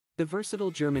The versatile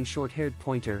German Short-Haired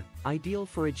Pointer, ideal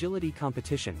for agility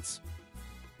competitions.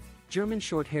 German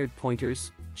Short-Haired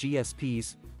Pointers,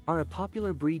 GSPs, are a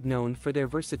popular breed known for their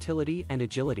versatility and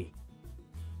agility.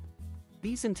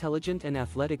 These intelligent and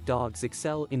athletic dogs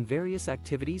excel in various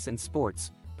activities and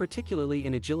sports, particularly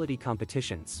in agility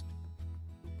competitions.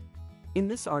 In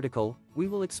this article, we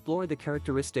will explore the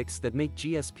characteristics that make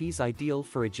GSPs ideal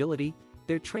for agility,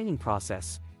 their training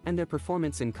process, and their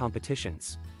performance in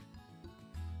competitions.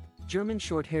 German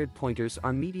Short-Haired Pointers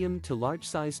are medium to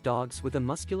large-sized dogs with a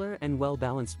muscular and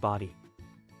well-balanced body.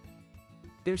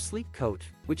 Their sleek coat,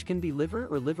 which can be liver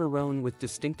or liver roan with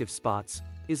distinctive spots,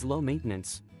 is low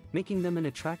maintenance, making them an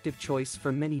attractive choice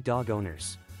for many dog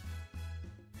owners.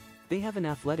 They have an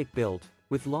athletic build,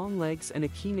 with long legs and a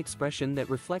keen expression that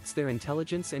reflects their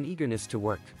intelligence and eagerness to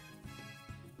work.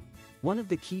 One of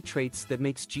the key traits that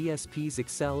makes GSPs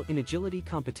excel in agility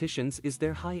competitions is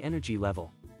their high energy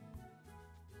level.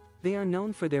 They are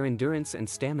known for their endurance and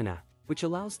stamina, which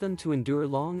allows them to endure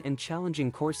long and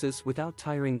challenging courses without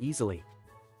tiring easily.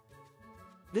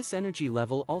 This energy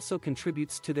level also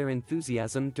contributes to their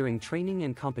enthusiasm during training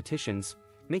and competitions,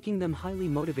 making them highly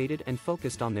motivated and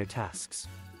focused on their tasks.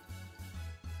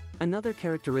 Another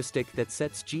characteristic that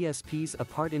sets GSPs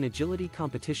apart in agility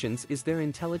competitions is their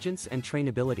intelligence and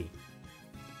trainability.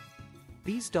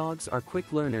 These dogs are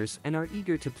quick learners and are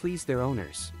eager to please their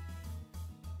owners.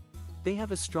 They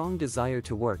have a strong desire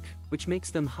to work, which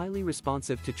makes them highly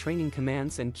responsive to training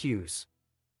commands and cues.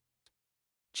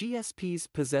 GSPs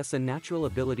possess a natural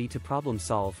ability to problem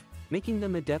solve, making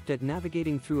them adept at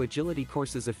navigating through agility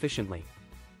courses efficiently.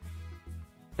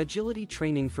 Agility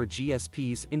training for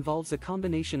GSPs involves a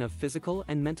combination of physical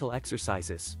and mental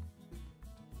exercises.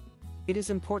 It is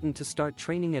important to start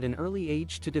training at an early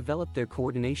age to develop their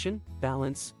coordination,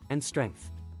 balance, and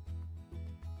strength.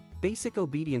 Basic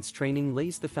obedience training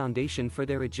lays the foundation for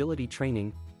their agility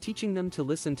training, teaching them to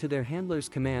listen to their handlers'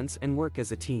 commands and work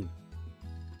as a team.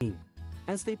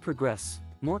 As they progress,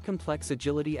 more complex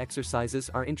agility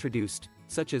exercises are introduced,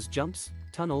 such as jumps,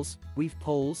 tunnels, weave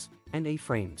poles, and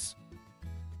A-frames.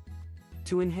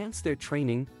 To enhance their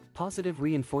training, positive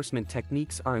reinforcement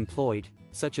techniques are employed,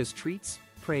 such as treats,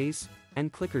 praise,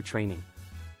 and clicker training.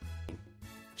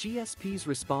 GSPs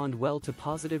respond well to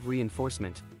positive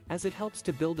reinforcement, as it helps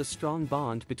to build a strong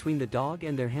bond between the dog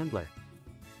and their handler.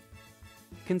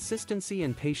 Consistency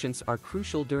and patience are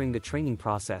crucial during the training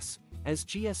process, as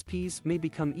GSPs may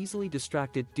become easily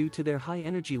distracted due to their high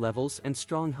energy levels and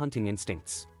strong hunting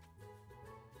instincts.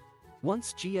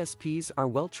 Once GSPs are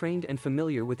well trained and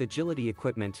familiar with agility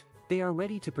equipment, they are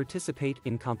ready to participate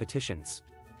in competitions.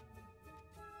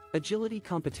 Agility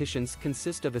competitions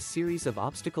consist of a series of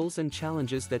obstacles and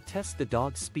challenges that test the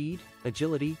dog's speed,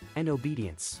 agility, and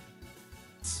obedience.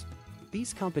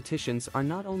 These competitions are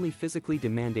not only physically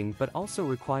demanding but also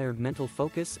require mental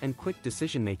focus and quick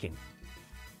decision-making.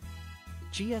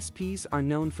 GSPs are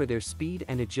known for their speed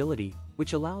and agility,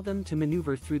 which allow them to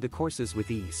maneuver through the courses with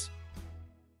ease.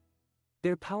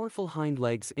 Their powerful hind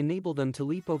legs enable them to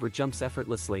leap over jumps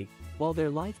effortlessly, while their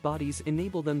lithe bodies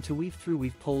enable them to weave through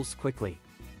weave poles quickly.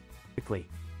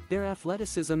 Their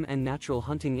athleticism and natural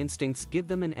hunting instincts give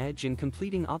them an edge in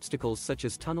completing obstacles such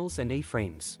as tunnels and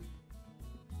A-frames.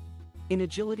 In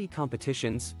agility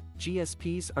competitions,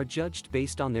 GSPs are judged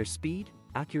based on their speed,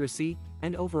 accuracy,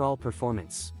 and overall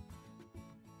performance.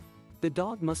 The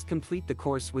dog must complete the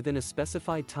course within a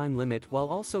specified time limit while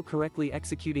also correctly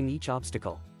executing each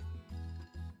obstacle.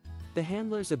 The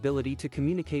handler's ability to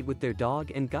communicate with their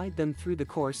dog and guide them through the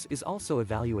course is also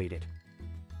evaluated.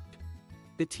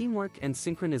 The teamwork and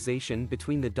synchronization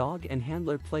between the dog and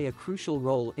handler play a crucial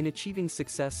role in achieving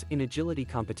success in agility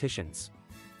competitions.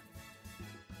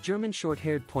 German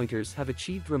Short-Haired Pointers have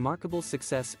achieved remarkable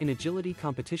success in agility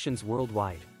competitions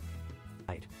worldwide.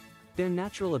 Their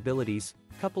natural abilities,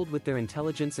 coupled with their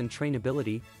intelligence and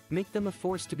trainability, make them a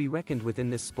force to be reckoned with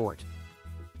in this sport.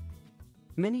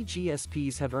 Many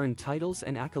GSPs have earned titles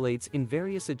and accolades in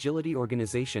various agility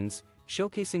organizations,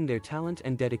 showcasing their talent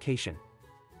and dedication.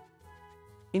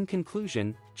 In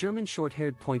conclusion, German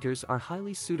Short-Haired Pointers are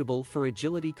highly suitable for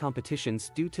agility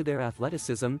competitions due to their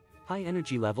athleticism, high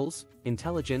energy levels,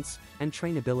 intelligence, and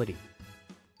trainability.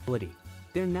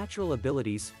 Their natural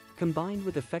abilities, combined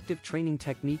with effective training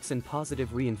techniques and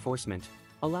positive reinforcement,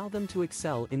 allow them to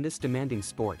excel in this demanding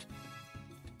sport.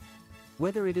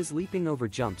 Whether it is leaping over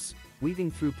jumps, weaving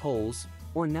through poles,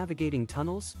 or navigating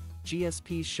tunnels,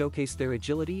 GSPs showcase their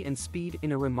agility and speed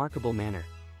in a remarkable manner.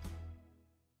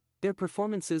 Their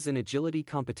performances in agility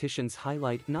competitions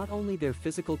highlight not only their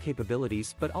physical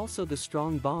capabilities but also the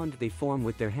strong bond they form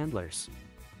with their handlers.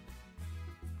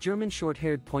 German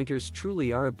Shorthaired Pointers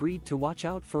truly are a breed to watch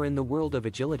out for in the world of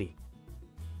agility.